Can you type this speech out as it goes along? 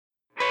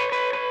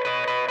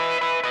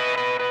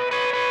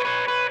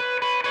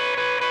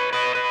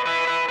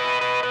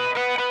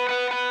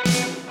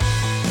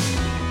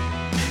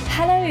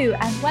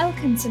Hello and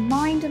welcome to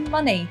Mind and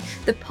Money,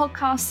 the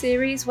podcast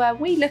series where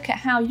we look at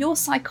how your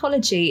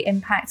psychology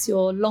impacts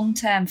your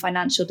long-term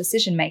financial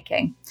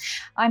decision-making.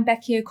 I'm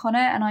Becky O'Connor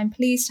and I'm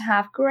pleased to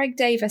have Greg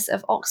Davies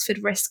of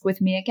Oxford Risk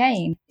with me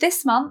again.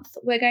 This month,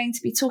 we're going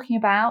to be talking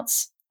about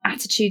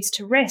attitudes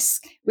to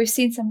risk. We've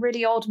seen some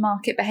really odd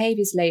market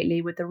behaviours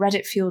lately with the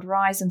Reddit-fueled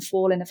rise and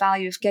fall in the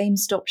value of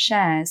GameStop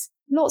shares.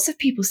 Lots of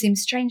people seem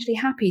strangely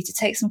happy to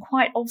take some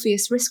quite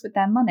obvious risk with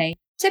their money.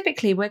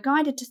 Typically, we're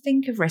guided to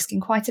think of risk in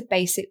quite a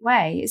basic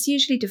way. It's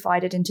usually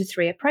divided into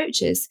three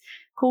approaches: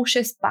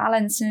 cautious,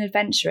 balanced, and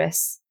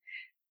adventurous.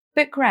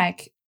 But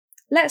Greg,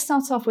 let's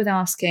start off with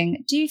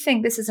asking, do you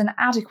think this is an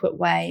adequate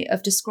way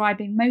of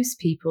describing most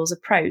people's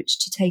approach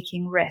to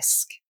taking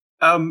risk?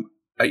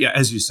 Yeah,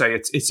 as you say,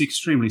 it's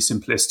extremely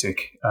simplistic,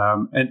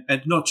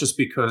 and not just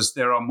because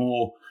there are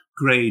more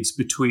grades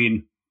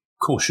between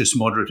cautious,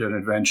 moderate, and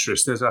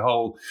adventurous. There's a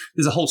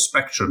whole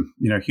spectrum.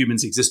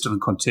 Humans exist on a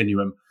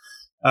continuum.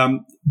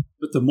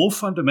 But the more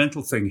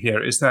fundamental thing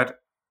here is that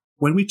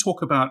when we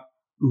talk about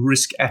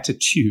risk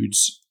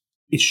attitudes,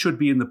 it should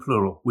be in the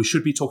plural. We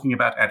should be talking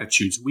about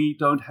attitudes. We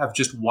don't have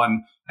just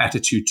one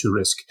attitude to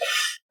risk.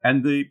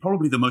 And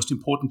probably the most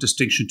important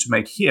distinction to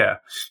make here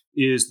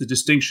is the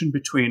distinction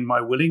between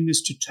my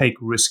willingness to take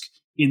risk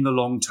in the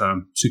long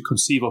term, to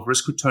conceive of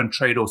risk-return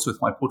trade-offs with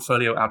my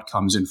portfolio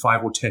outcomes in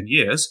 5 or 10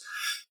 years,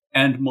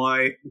 and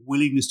my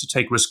willingness to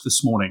take risk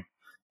this morning.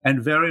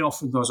 And very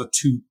often those are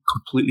two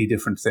completely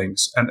different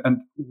things. And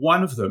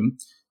one of them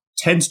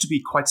tends to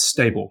be quite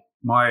stable.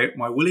 My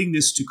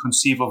willingness to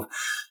conceive of,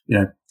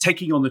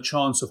 taking on the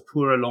chance of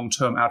poorer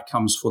long-term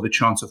outcomes for the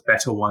chance of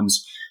better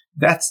ones,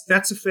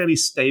 that's a fairly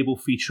stable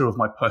feature of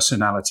my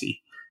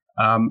personality.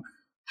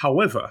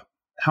 However,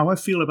 how I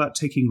feel about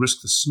taking risk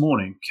this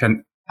morning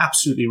can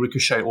absolutely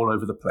ricochet all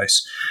over the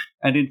place.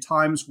 And in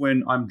times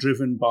when I'm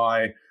driven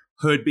by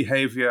herd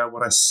behavior,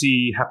 what I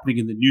see happening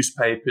in the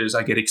newspapers,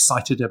 I get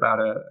excited about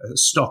a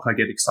stock, I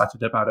get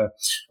excited about a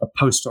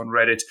post on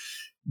Reddit,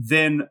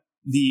 then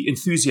the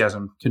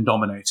enthusiasm can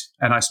dominate.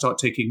 And I start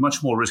taking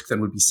much more risk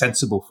than would be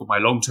sensible for my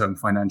long-term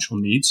financial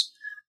needs.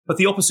 But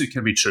the opposite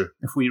can be true.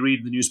 If we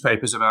read the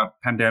newspapers about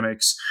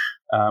pandemics,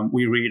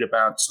 we read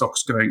about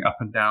stocks going up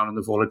and down and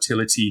the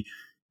volatility,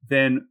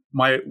 then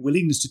my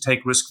willingness to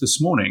take risk this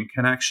morning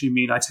can actually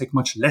mean I take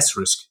much less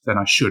risk than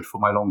I should for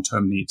my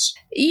long-term needs.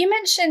 You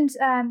mentioned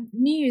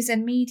news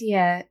and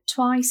media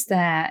twice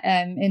there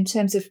in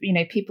terms of,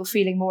 people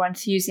feeling more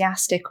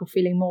enthusiastic or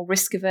feeling more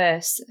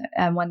risk-averse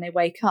when they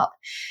wake up.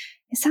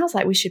 It sounds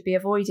like we should be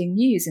avoiding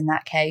news in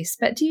that case.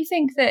 But do you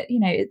think that,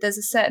 there's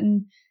a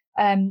certain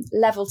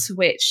level to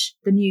which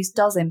the news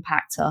does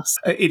impact us?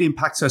 It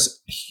impacts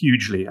us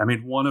hugely. I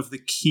mean, one of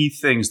the key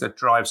things that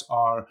drives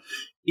our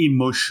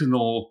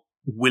emotional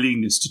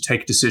willingness to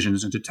take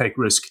decisions and to take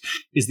risk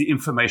is the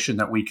information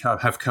that we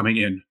have coming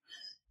in.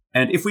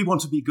 And if we want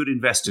to be good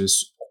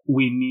investors,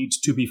 we need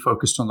to be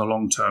focused on the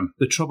long term.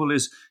 The trouble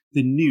is,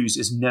 the news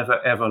is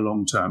never, ever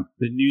long term.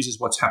 The news is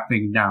what's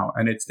happening now.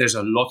 And there's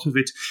a lot of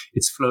it.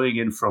 It's flowing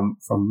in from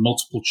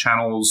multiple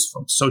channels,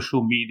 from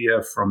social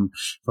media, from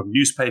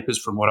newspapers,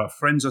 from what our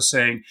friends are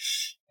saying.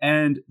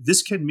 And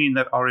this can mean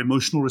that our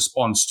emotional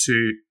response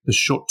to the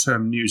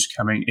short-term news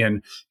coming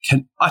in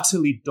can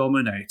utterly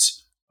dominate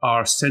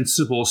our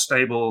sensible,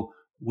 stable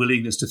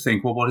willingness to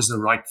think, well, what is the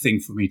right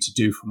thing for me to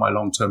do for my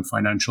long-term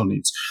financial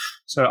needs?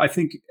 So I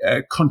think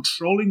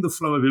controlling the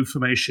flow of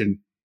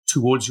information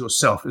towards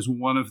yourself is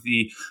one of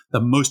the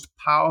most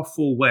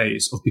powerful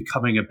ways of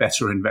becoming a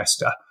better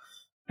investor.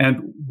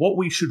 And what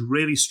we should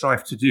really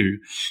strive to do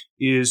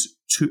is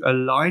to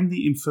align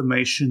the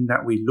information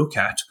that we look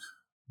at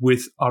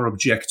with our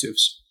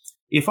objectives.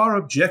 If our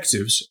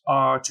objectives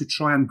are to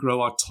try and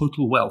grow our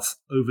total wealth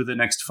over the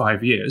next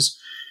 5 years,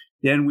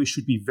 then we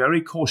should be very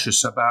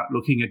cautious about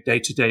looking at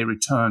day-to-day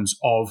returns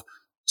of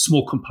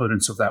small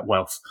components of that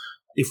wealth.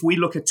 If we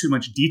look at too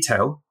much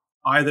detail,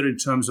 either in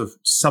terms of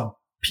sub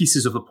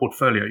pieces of the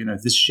portfolio,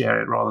 this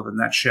share rather than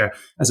that share,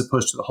 as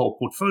opposed to the whole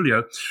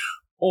portfolio,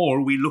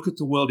 or we look at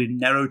the world in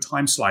narrow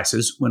time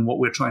slices when what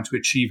we're trying to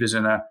achieve is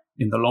in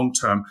the long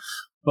term,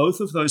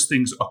 both of those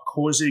things are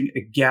causing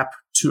a gap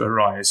to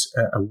arise,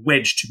 a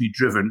wedge to be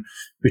driven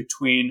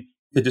between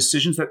the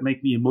decisions that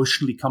make me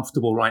emotionally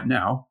comfortable right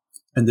now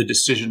and the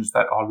decisions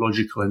that are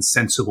logical and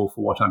sensible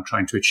for what I'm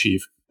trying to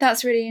achieve.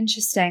 That's really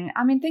interesting.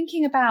 I mean,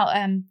 thinking about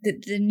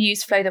the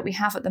news flow that we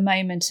have at the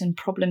moment and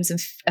problems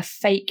of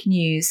fake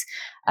news,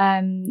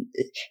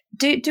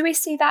 do we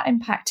see that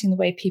impacting the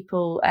way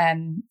people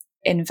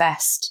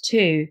invest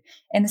too,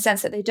 in the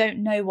sense that they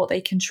don't know what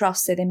they can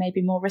trust, so they may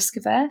be more risk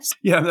averse?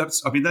 Yeah,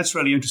 that's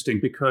really interesting,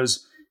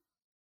 because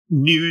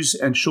news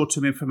and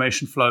short-term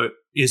information flow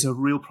is a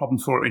real problem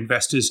for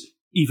investors,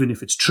 even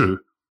if it's true.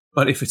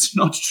 But if it's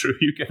not true,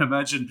 you can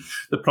imagine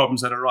the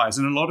problems that arise.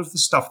 And a lot of the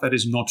stuff that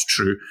is not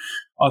true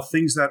are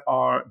things that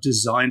are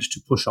designed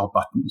to push our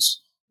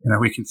buttons.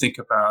 We can think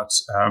about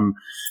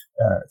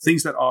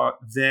things that are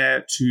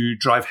there to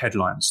drive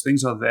headlines.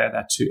 Things are there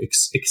to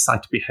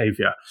excite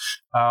behavior.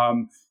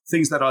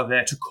 Things that are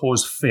there to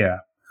cause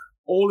fear.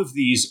 all of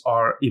these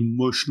are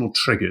emotional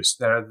triggers.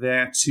 They're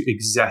there to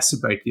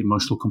exacerbate the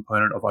emotional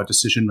component of our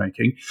decision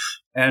making.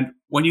 And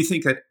when you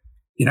think that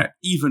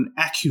even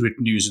accurate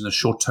news in the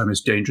short term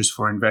is dangerous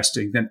for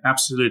investing, then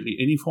absolutely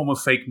any form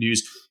of fake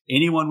news,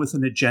 anyone with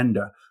an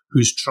agenda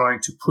who's trying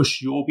to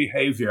push your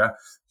behavior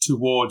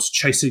towards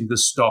chasing the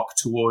stock,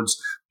 towards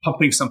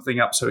pumping something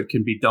up so it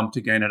can be dumped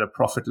again at a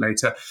profit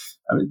later.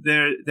 I mean,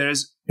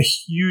 there's a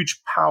huge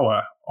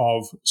power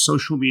of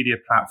social media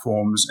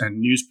platforms and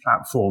news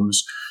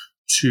platforms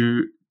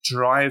to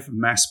drive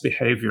mass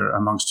behavior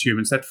amongst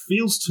humans that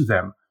feels to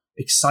them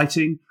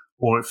exciting,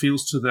 or it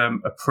feels to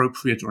them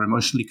appropriate or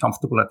emotionally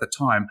comfortable at the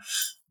time,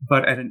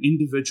 but at an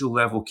individual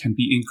level can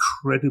be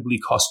incredibly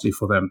costly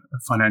for them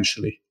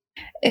financially.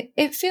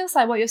 It feels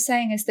like what you're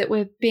saying is that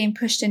we're being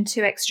pushed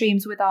into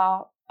extremes with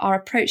our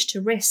approach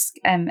to risk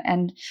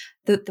and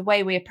the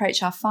way we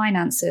approach our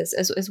finances,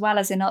 as well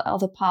as in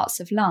other parts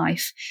of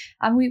life.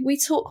 And we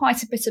talk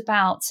quite a bit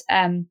about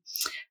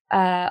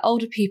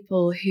older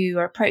people who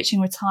are approaching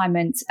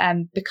retirement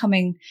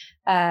becoming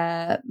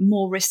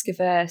more risk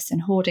averse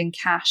and hoarding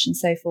cash and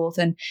so forth.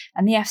 And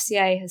the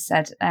FCA has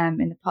said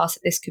in the past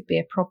that this could be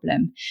a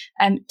problem.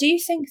 Do you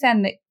think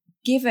then that,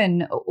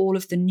 given all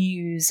of the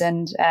news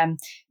and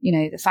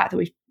the fact that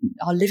we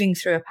are living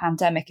through a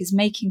pandemic, is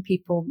making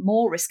people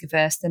more risk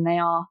averse than they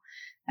are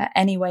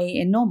anyway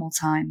in normal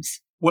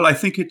times? Well, I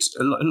think it's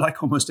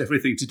like almost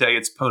everything today,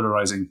 it's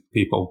polarizing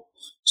people.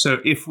 So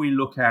if we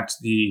look at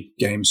the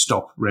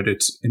GameStop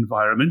Reddit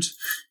environment,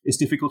 it's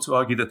difficult to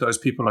argue that those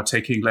people are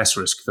taking less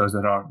risk, those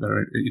that are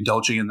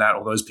indulging in that,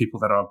 or those people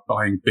that are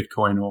buying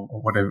Bitcoin or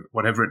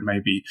whatever it may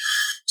be.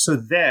 So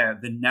there,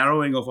 the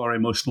narrowing of our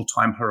emotional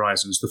time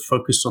horizons, the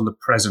focus on the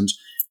present,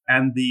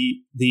 and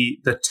the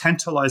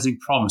tantalizing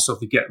promise of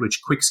the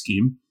get-rich-quick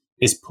scheme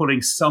is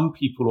pulling some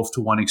people off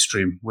to one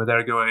extreme where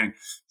they're going,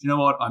 you know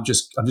what, I'm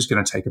just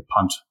going to take a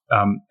punt.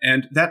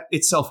 And that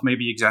itself may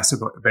be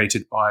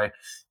exacerbated by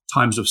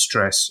times of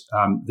stress,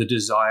 the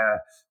desire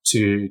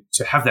to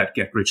have that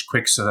get rich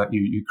quick so that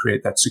you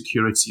create that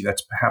security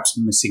that's perhaps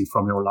missing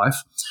from your life.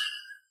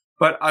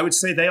 But I would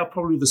say they are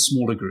probably the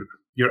smaller group.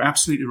 You're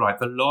absolutely right.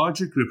 The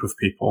larger group of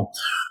people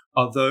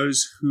are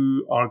those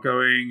who are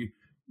going,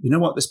 you know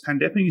what, this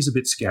pandemic is a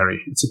bit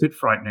scary. It's a bit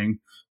frightening.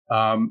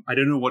 I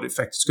don't know what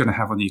effect it's going to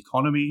have on the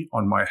economy,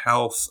 on my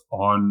health,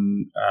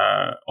 on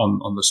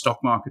the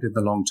stock market in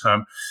the long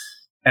term.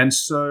 And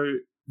so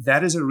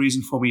that is a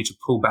reason for me to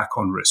pull back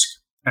on risk.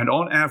 And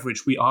on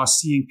average, we are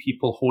seeing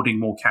people hoarding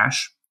more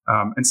cash.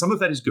 And some of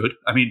that is good.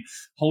 I mean,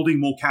 holding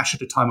more cash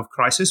at a time of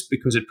crisis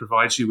because it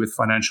provides you with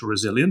financial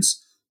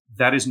resilience,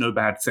 that is no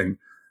bad thing.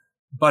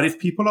 But if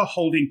people are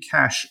holding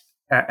cash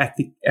at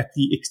the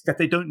that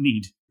they don't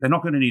need, they're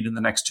not going to need in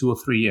the next 2 or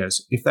 3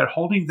 years. If they're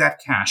holding that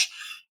cash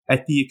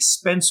at the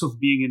expense of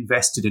being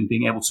invested and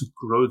being able to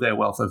grow their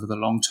wealth over the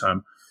long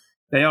term,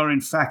 they are, in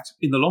fact,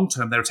 in the long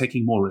term, they're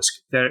taking more risk.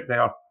 They're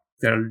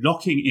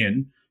locking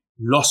in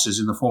losses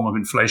in the form of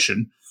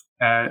inflation,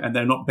 and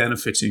they're not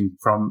benefiting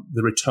from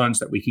the returns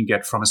that we can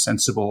get from a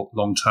sensible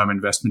long-term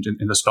investment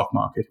in the stock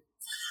market.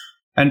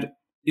 And,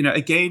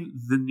 again,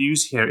 the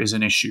news here is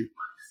an issue.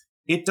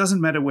 It doesn't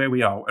matter where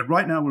we are.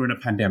 Right now, we're in a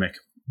pandemic,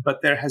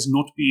 but there has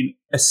not been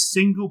a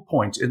single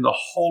point in the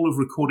whole of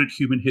recorded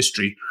human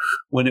history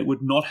when it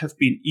would not have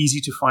been easy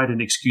to find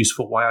an excuse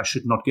for why I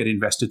should not get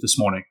invested this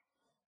morning.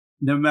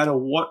 No matter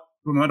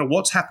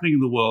what's happening in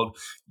the world,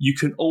 you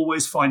can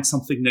always find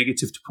something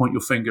negative to point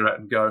your finger at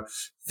and go,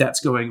 that's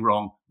going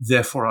wrong,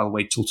 therefore I'll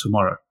wait till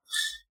tomorrow.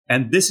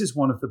 And this is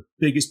one of the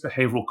biggest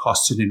behavioral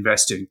costs in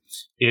investing,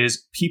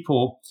 is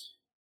people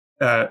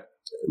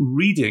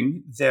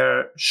reading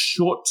their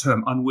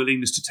short-term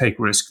unwillingness to take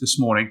risk this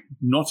morning,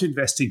 not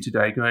investing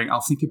today, going,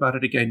 I'll think about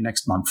it again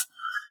next month.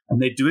 And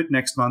they do it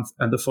next month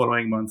and the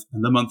following month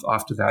and the month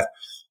after that.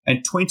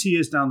 And 20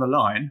 years down the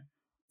line,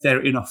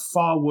 they're in a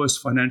far worse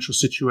financial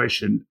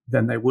situation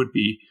than they would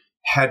be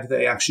had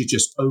they actually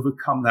just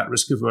overcome that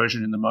risk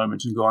aversion in the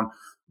moment and gone,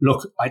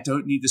 look, I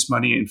don't need this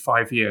money in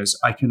 5 years.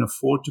 I can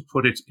afford to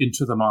put it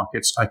into the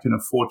markets. I can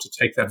afford to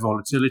take that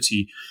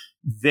volatility.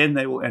 Then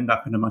they will end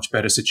up in a much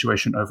better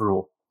situation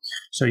overall.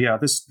 So yeah,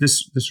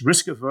 this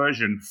risk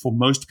aversion for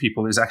most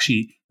people is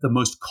actually the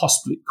most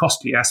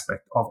costly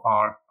aspect of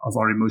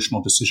our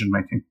emotional decision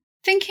making.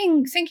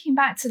 Thinking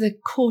back to the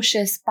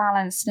cautious,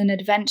 balanced and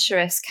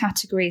adventurous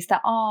categories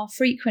that are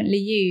frequently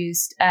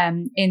used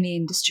in the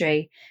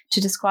industry to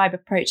describe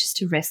approaches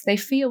to risk, they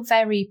feel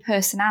very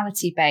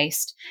personality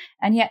based.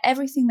 And yet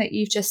everything that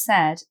you've just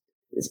said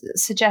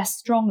suggests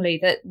strongly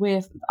that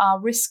our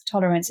risk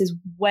tolerance is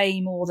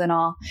way more than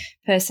our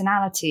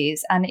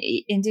personalities. And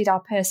indeed, our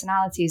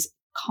personalities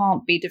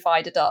can't be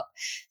divided up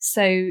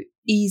so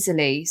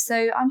easily.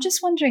 So I'm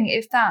just wondering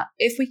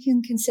if we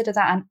can consider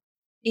that an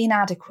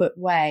inadequate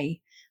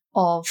way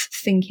of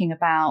thinking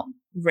about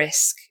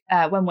risk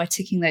when we're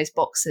ticking those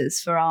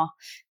boxes for our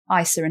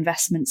ISA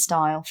investment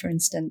style, for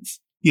instance.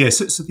 Yes.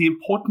 So the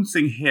important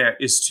thing here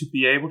is to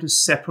be able to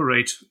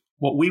separate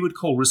what we would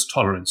call risk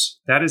tolerance.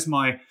 That is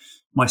my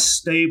my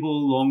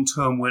stable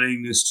long-term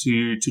willingness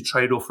to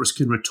trade off risk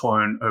and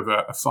return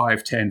over a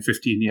 5, 10,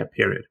 15-year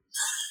period.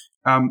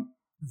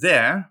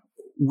 There,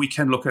 we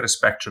can look at a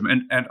spectrum.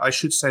 And I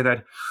should say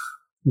that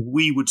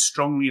we would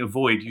strongly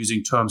avoid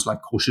using terms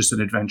like cautious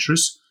and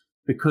adventurous,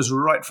 because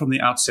right from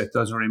the outset,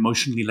 those are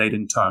emotionally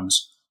laden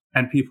terms.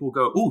 And people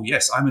go, oh,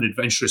 yes, I'm an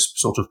adventurous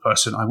sort of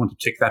person. I want to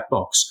tick that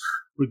box.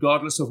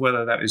 Regardless of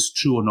whether that is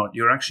true or not,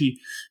 you're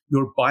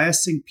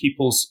biasing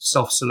people's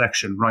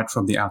self-selection right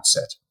from the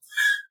outset.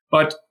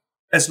 But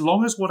as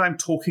long as what I'm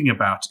talking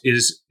about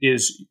is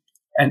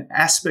an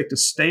aspect, a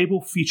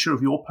stable feature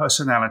of your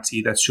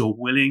personality, that's your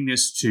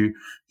willingness to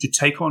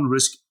take on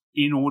risk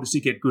in order to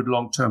get good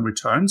long-term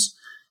returns,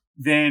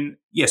 then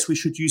yes, we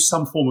should use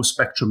some form of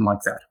spectrum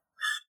like that.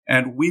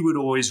 And we would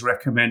always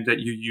recommend that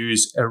you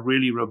use a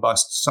really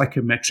robust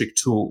psychometric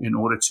tool in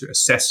order to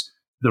assess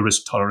the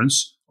risk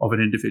tolerance of an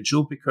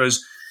individual,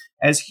 because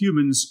as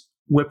humans,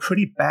 we're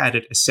pretty bad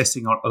at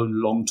assessing our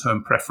own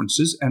long-term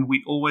preferences, and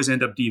we always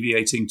end up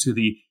deviating to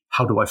the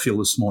how do I feel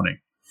this morning?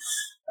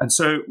 And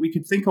so we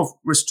could think of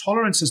risk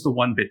tolerance as the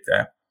one bit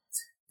there.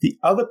 The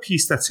other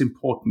piece that's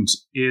important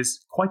is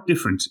quite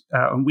different,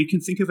 and we can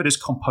think of it as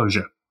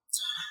composure.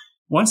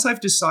 Once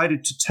I've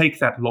decided to take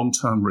that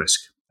long-term risk,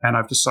 and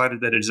I've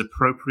decided that it is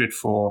appropriate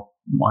for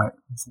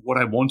what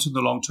I want in the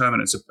long term,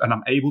 and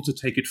I'm able to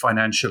take it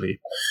financially,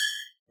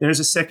 there's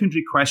a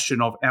secondary question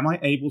of, am I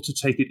able to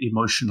take it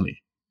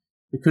emotionally?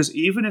 Because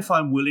even if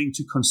I'm willing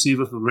to conceive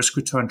of the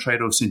risk-return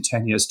trade-offs in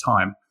 10 years'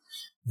 time,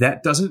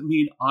 that doesn't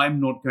mean I'm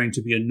not going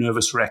to be a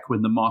nervous wreck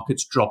when the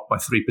markets drop by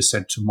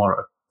 3%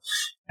 tomorrow.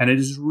 And it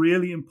is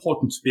really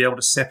important to be able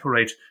to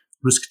separate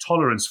risk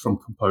tolerance from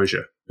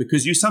composure,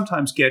 because you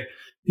sometimes get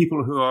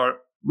people who are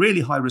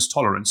really high risk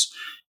tolerance,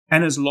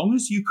 and as long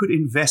as you could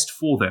invest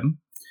for them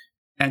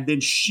and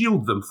then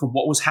shield them from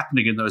what was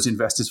happening in those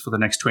investors for the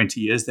next 20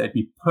 years, they'd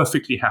be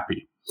perfectly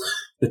happy.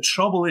 The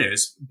trouble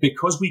is,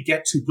 because we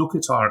get to look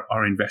at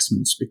our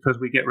investments, because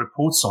we get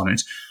reports on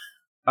it,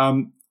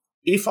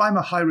 if I'm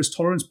a high-risk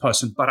tolerance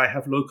person, but I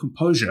have low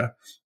composure,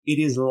 it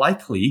is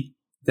likely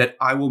that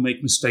I will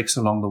make mistakes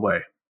along the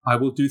way. I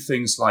will do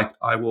things like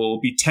I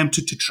will be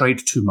tempted to trade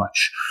too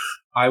much.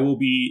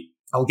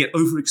 I'll get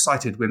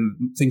overexcited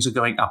when things are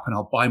going up, and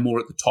I'll buy more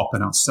at the top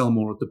and I'll sell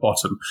more at the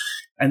bottom.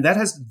 And that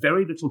has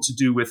very little to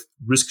do with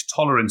risk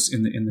tolerance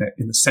in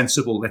the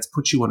sensible, let's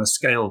put you on a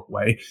scale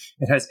way.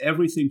 It has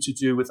everything to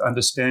do with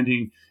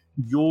understanding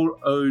your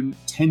own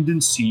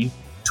tendency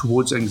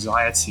towards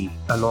anxiety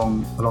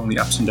along the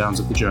ups and downs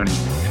of the journey.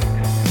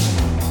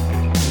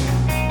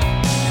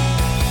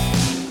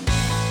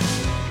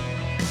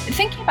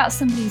 Thinking about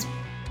somebody's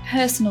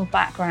personal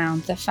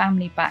background, their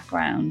family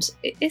background,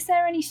 is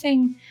there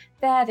anything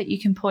there that you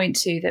can point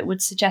to that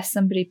would suggest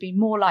somebody be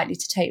more likely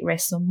to take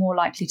risks or more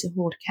likely to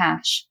hoard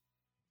cash?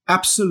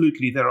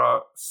 Absolutely. There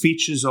are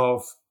features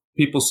of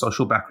people's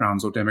social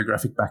backgrounds or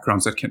demographic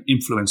backgrounds that can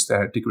influence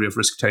their degree of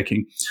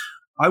risk-taking.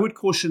 I would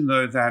caution,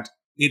 though, that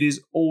it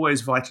is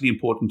always vitally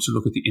important to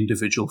look at the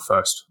individual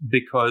first,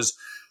 because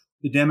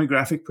the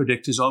demographic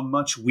predictors are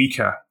much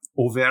weaker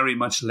or very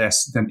much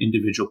less than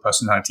individual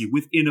personality.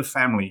 Within a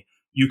family,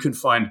 you can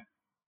find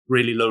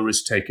really low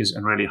risk takers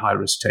and really high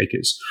risk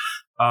takers.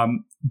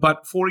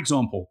 But for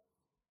example,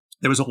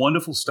 there was a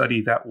wonderful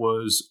study that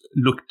was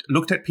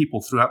looked at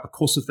people throughout the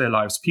course of their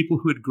lives, people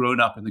who had grown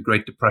up in the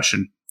Great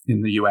Depression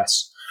in the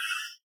US.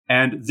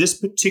 And this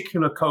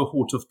particular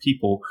cohort of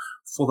people,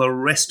 for the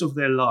rest of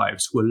their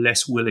lives, were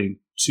less willing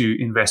to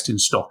invest in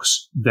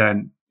stocks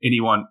than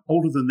anyone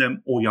older than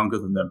them or younger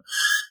than them.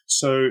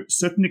 So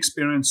certain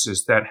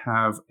experiences that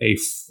have a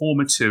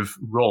formative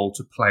role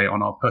to play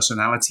on our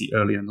personality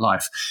early in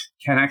life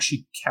can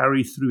actually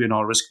carry through in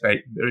our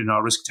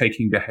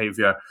risk-taking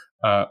behavior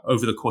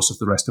over the course of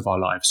the rest of our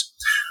lives.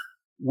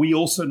 We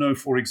also know,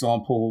 for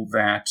example,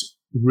 that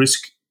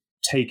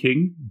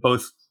risk-taking,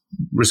 both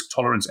risk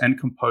tolerance and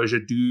composure,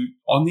 do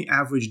on the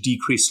average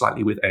decrease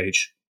slightly with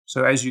age.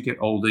 So as you get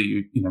older,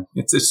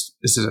 this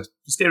is a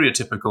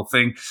stereotypical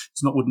thing.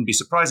 Wouldn't be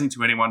surprising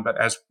to anyone,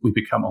 but as we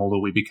become older,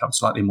 we become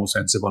slightly more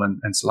sensible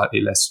and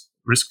slightly less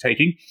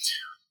risk-taking.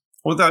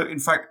 Although, in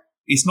fact,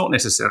 it's not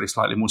necessarily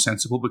slightly more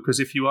sensible, because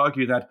if you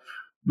argue that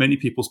many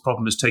people's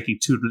problem is taking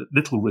too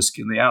little risk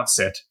in the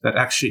outset, that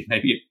actually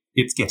maybe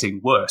it's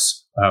getting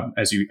worse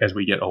as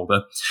we get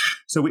older.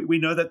 So we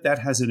know that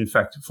has an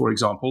effect. For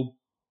example,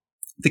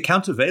 the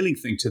countervailing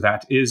thing to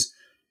that is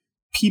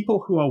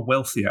people who are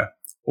wealthier,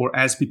 or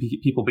as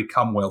people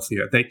become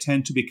wealthier, they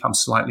tend to become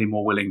slightly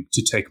more willing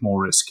to take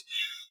more risk.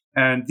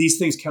 And these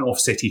things can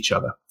offset each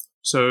other.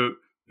 So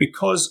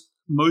because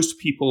most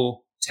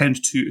people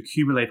tend to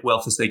accumulate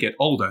wealth as they get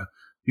older,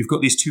 you've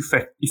got these two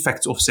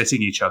effects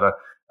offsetting each other.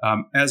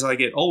 As I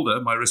get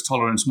older, my risk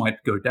tolerance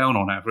might go down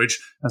on average.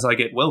 As I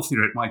get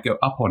wealthier, it might go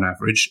up on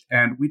average.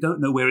 And we don't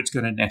know where it's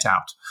going to net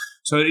out.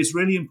 So it is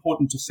really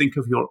important to think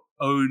of your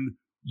own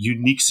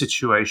unique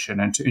situation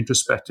and to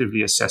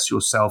introspectively assess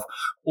yourself,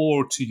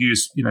 or to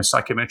use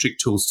psychometric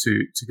tools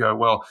to go,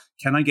 well,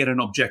 can I get an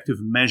objective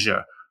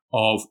measure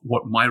of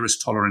what my risk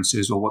tolerance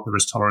is or what the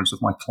risk tolerance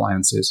of my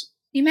clients is?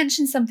 You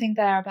mentioned something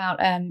there about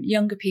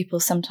younger people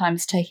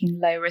sometimes taking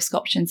low risk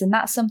options, and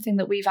that's something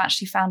that we've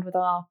actually found with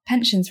our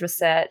pensions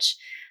research.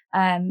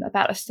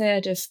 About a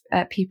third of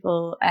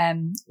people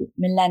in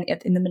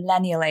the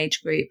millennial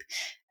age group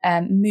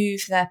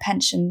move their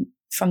pension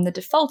from the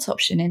default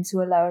option into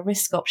a lower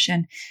risk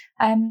option.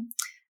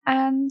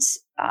 And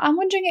I'm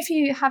wondering if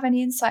you have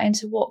any insight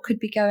into what could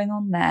be going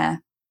on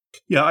there.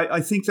 Yeah,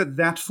 I think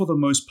that for the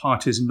most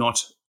part is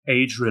not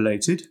age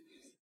related.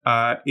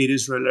 It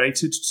is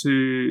related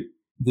to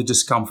the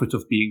discomfort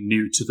of being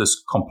new to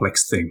this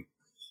complex thing.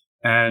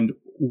 And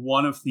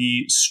one of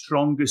the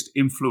strongest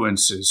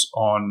influences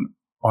on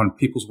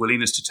people's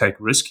willingness to take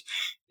risk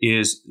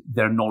is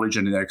their knowledge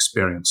and their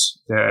experience.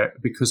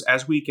 Because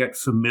as we get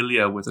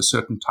familiar with a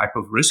certain type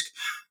of risk,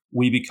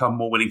 we become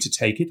more willing to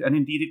take it. And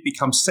indeed, it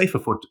becomes safer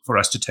for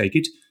us to take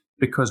it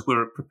because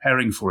we're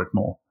preparing for it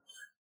more.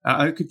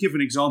 I could give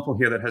an example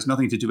here that has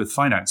nothing to do with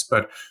finance,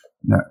 but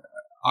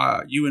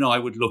you and I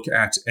would look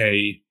at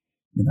a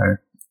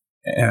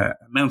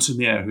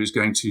mountaineer who's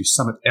going to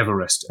summit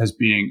Everest as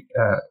being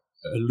a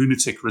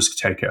lunatic risk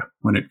taker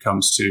when it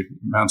comes to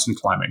mountain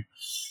climbing.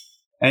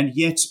 And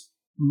yet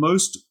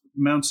most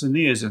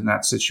mountaineers in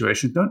that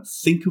situation don't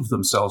think of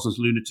themselves as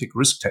lunatic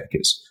risk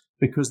takers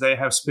because they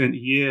have spent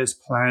years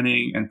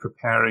planning and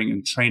preparing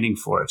and training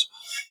for it.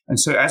 And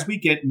so as we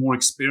get more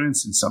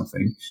experience in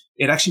something,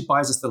 it actually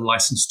buys us the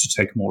license to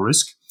take more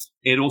risk.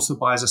 It also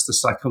buys us the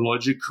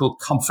psychological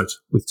comfort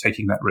with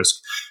taking that risk.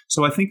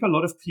 So I think a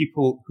lot of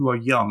people who are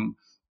young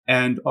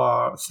and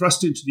are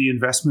thrust into the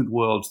investment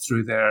world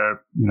through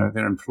their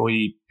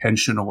employee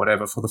pension or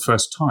whatever for the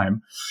first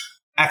time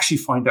actually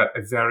find that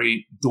a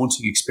very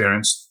daunting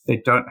experience. They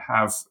don't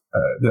have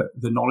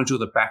the knowledge or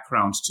the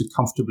background to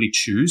comfortably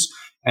choose.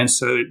 And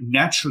so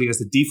naturally, as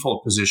the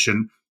default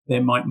position, they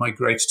might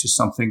migrate to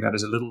something that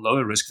is a little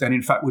lower risk than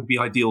in fact would be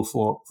ideal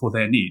for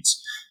their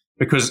needs.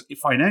 Because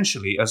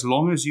financially, as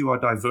long as you are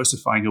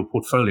diversifying your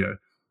portfolio,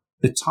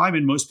 the time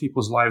in most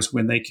people's lives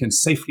when they can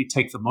safely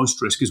take the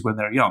most risk is when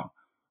they're young,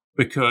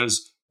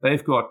 because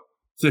they've got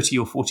 30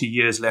 or 40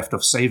 years left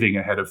of saving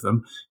ahead of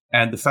them.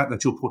 And the fact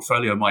that your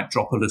portfolio might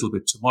drop a little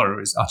bit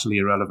tomorrow is utterly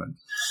irrelevant.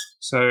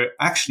 So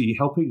actually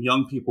helping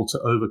young people to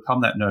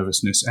overcome that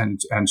nervousness and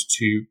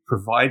to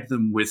provide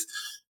them with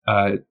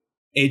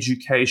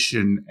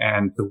education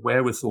and the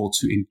wherewithal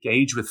to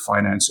engage with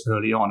finance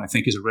early on, I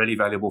think is a really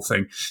valuable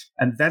thing.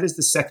 And that is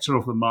the sector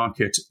of the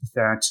market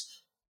that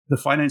the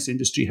finance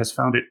industry has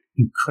found it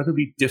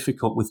incredibly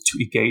difficult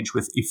to engage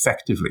with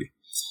effectively.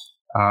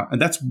 And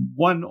that's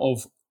one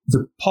of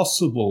the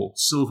possible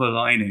silver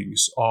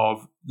linings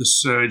of the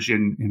surge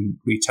in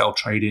retail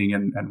trading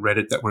and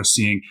Reddit that we're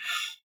seeing.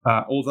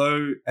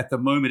 Although at the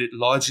moment it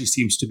largely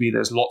seems to be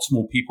there's lots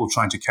more people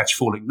trying to catch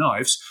falling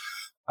knives,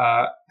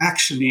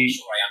 actually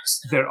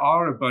there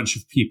are a bunch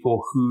of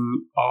people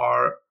who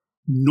are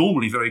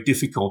normally very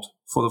difficult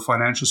for the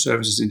financial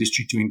services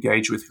industry to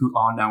engage with, who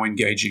are now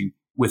engaging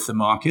with the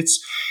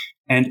markets.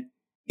 And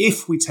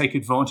if we take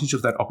advantage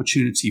of that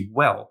opportunity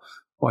well,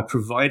 by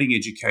providing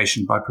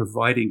education, by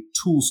providing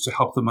tools to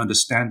help them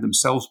understand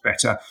themselves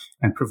better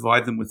and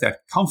provide them with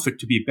that comfort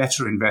to be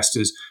better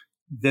investors,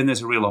 then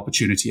there's a real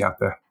opportunity out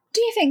there.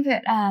 Do you think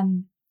that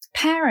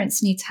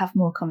parents need to have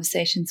more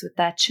conversations with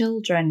their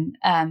children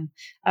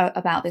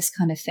about this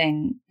kind of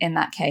thing in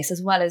that case,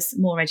 as well as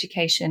more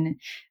education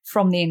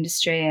from the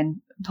industry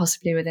and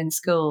possibly within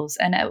schools?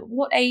 And at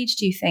what age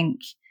do you think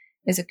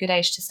is a good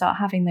age to start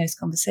having those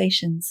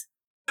conversations?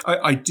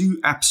 I do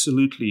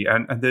absolutely,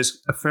 and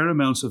there's a fair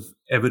amount of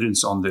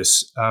evidence on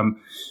this.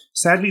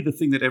 Sadly, the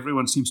thing that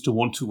everyone seems to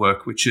want to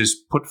work, which is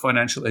put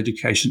financial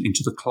education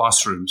into the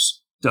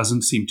classrooms,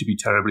 doesn't seem to be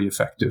terribly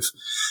effective.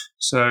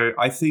 So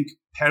I think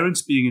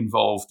parents being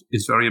involved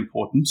is very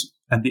important,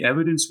 and the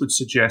evidence would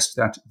suggest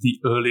that the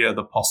earlier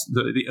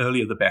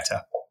the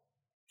better.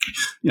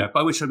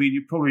 By which I mean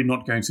you're probably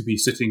not going to be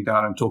sitting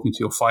down and talking to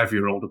your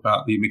 5-year-old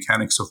about the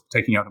mechanics of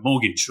taking out a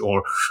mortgage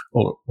or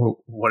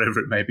whatever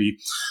it may be.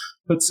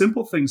 But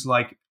simple things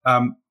like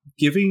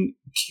giving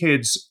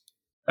kids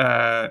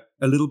a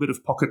little bit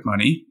of pocket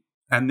money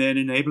and then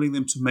enabling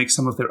them to make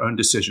some of their own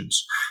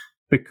decisions.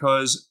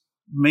 Because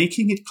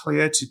making it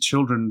clear to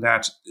children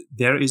that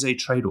there is a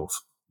trade-off.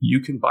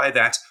 You can buy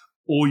that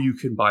or you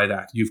can buy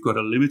that. You've got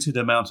a limited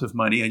amount of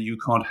money and you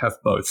can't have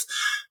both.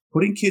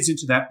 Putting kids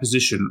into that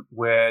position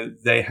where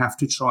they have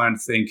to try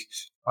and think,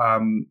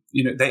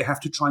 they have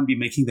to try and be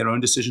making their own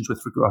decisions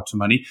with regard to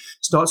money,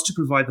 starts to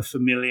provide the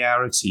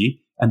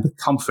familiarity and the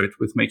comfort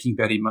with making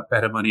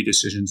better money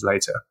decisions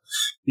later.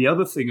 The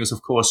other thing is,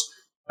 of course,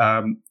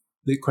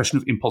 the question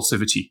of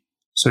impulsivity.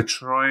 So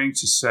trying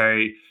to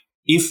say,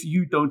 if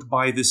you don't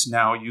buy this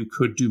now, you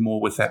could do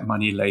more with that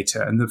money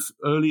later. And the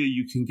earlier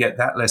you can get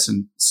that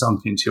lesson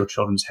sunk into your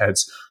children's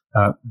heads,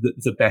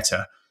 the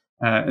better.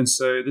 And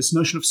so this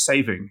notion of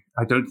saving,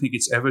 I don't think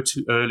it's ever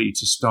too early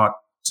to start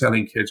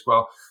telling kids,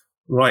 well,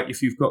 right,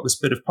 if you've got this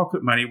bit of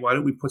pocket money, why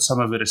don't we put some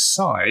of it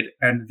aside?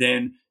 And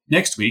then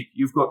next week,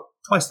 you've got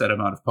twice that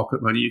amount of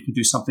pocket money. You can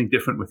do something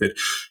different with it.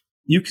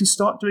 You can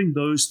start doing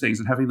those things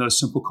and having those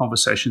simple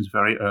conversations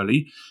very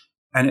early.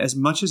 And as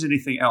much as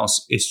anything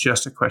else, it's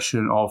just a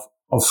question of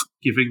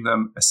giving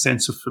them a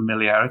sense of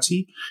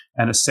familiarity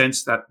and a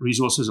sense that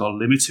resources are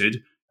limited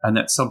and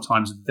that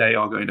sometimes they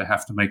are going to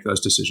have to make those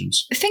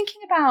decisions.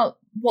 Thinking about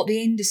what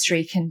the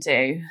industry can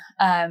do,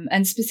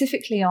 and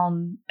specifically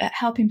on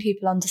helping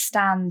people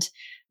understand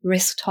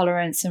risk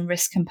tolerance and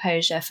risk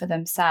composure for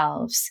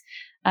themselves,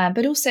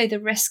 but also the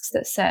risks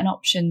that certain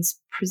options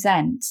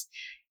present.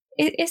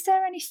 Is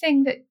there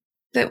anything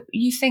that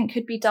you think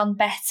could be done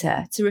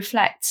better to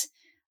reflect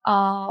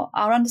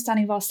our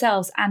understanding of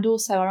ourselves and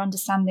also our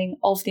understanding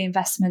of the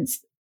investments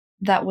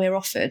that we're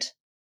offered?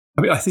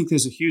 I mean, I think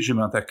there's a huge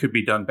amount that could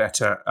be done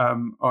better.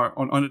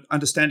 On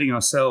understanding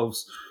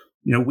ourselves,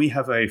 we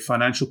have a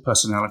financial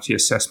personality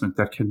assessment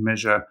that can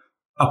measure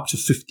up to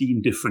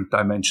 15 different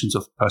dimensions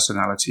of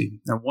personality.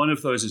 Now, one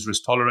of those is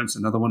risk tolerance.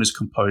 Another one is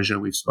composure.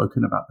 We've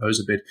spoken about those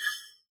a bit.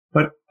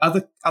 But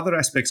other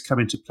aspects come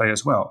into play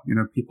as well.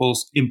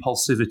 People's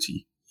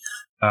impulsivity.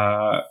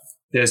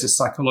 There's a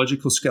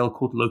psychological scale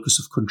called locus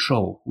of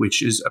control,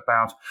 which is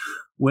about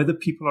whether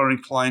people are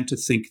inclined to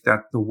think that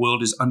the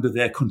world is under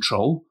their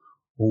control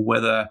or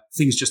whether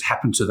things just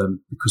happen to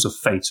them because of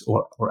fate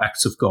or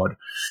acts of God.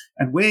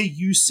 And where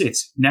you sit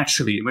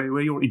naturally,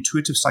 where your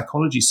intuitive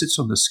psychology sits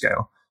on the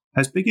scale,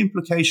 has big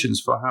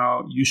implications for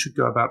how you should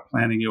go about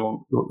planning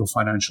your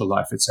financial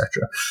life,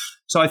 etc.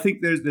 So I think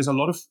there's a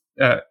lot of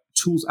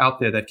tools out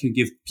there that can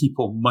give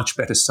people much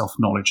better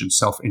self-knowledge and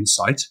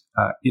self-insight.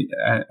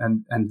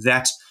 And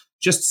that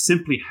just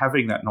simply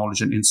having that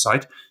knowledge and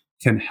insight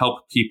can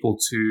help people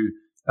to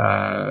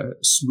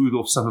smooth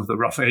off some of the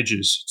rough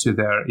edges to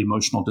their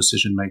emotional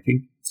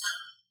decision-making.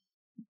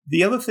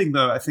 The other thing,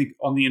 though, I think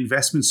on the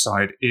investment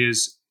side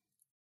is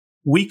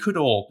we could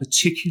all,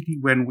 particularly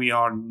when we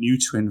are new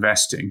to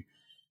investing,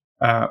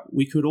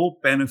 we could all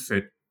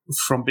benefit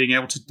from being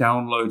able to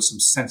download some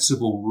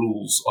sensible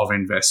rules of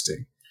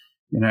investing.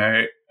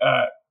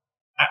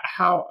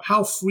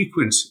 How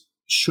frequently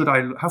should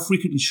I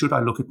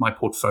look at my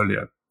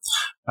portfolio?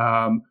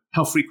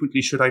 How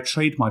frequently should I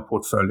trade my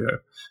portfolio?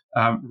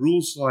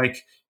 Rules like,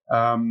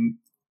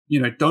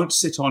 don't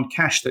sit on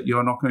cash that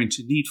you're not going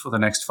to need for the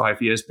next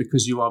 5 years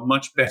because you are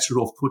much better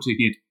off putting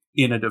it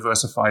in a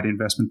diversified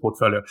investment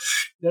portfolio.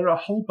 There are a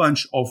whole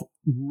bunch of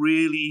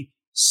really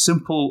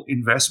simple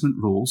investment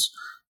rules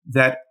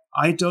that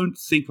I don't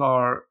think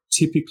are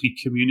typically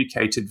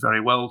communicated very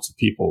well to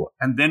people.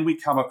 And then we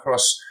come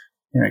across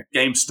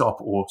GameStop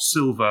or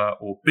silver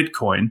or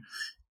Bitcoin,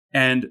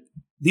 and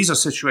these are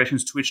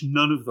situations to which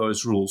none of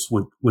those rules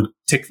would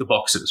tick the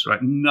boxes,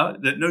 right?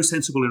 No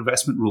sensible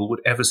investment rule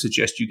would ever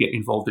suggest you get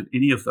involved in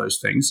any of those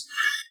things.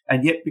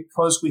 And yet,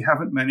 because we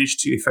haven't managed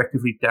to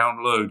effectively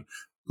download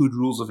good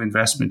rules of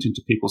investment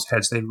into people's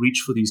heads, they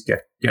reach for these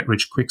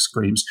get-rich-quick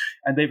schemes,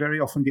 and they very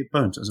often get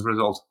burnt as a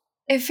result.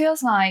 It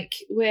feels like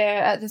we're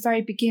at the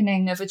very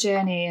beginning of a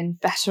journey and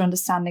better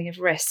understanding of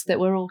risk that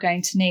we're all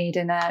going to need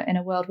in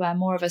a world where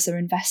more of us are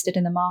invested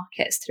in the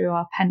markets through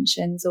our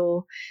pensions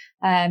or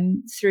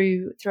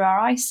through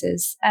our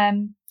ISAs.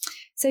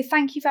 So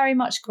thank you very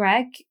much,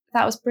 Greg.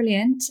 That was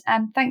brilliant.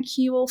 And thank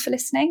you all for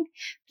listening.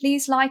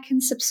 Please like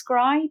and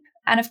subscribe.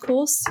 And of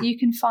course, you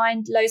can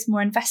find loads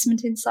more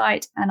investment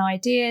insight and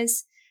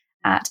ideas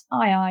at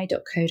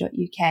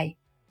ii.co.uk.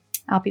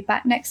 I'll be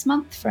back next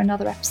month for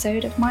another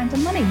episode of Mind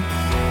and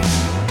Money.